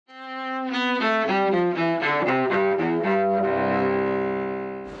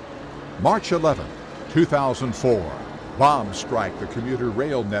March 11, 2004. Bombs strike the commuter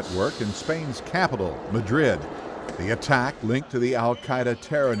rail network in Spain's capital, Madrid. The attack, linked to the Al-Qaeda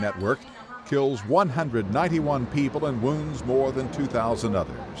terror network, kills 191 people and wounds more than 2,000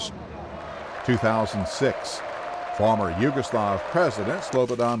 others. 2006. Former Yugoslav President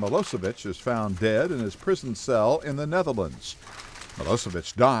Slobodan Milosevic is found dead in his prison cell in the Netherlands.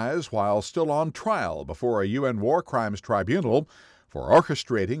 Milosevic dies while still on trial before a UN war crimes tribunal for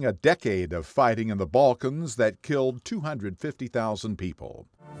orchestrating a decade of fighting in the Balkans that killed 250,000 people.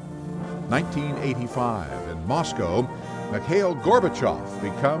 1985, in Moscow, Mikhail Gorbachev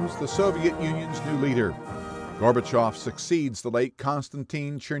becomes the Soviet Union's new leader. Gorbachev succeeds the late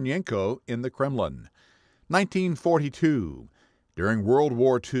Konstantin Chernenko in the Kremlin. 1942, during World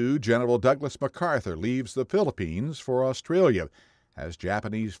War II, General Douglas MacArthur leaves the Philippines for Australia as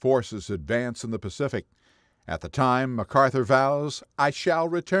Japanese forces advance in the Pacific. At the time, MacArthur vows, "I shall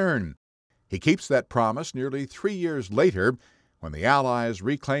return." He keeps that promise nearly 3 years later when the Allies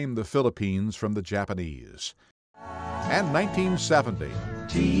reclaim the Philippines from the Japanese. And 1970.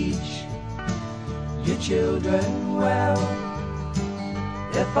 Teach your children well,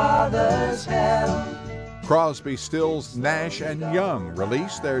 their fathers have. Crosby, Stills, Nash and Young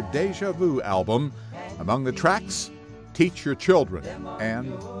release their Deja Vu album. Among the tracks, Teach Your Children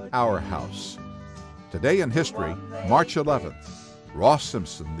and Our House. Today in History, March 11th. Ross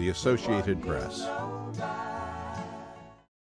Simpson, The Associated Press.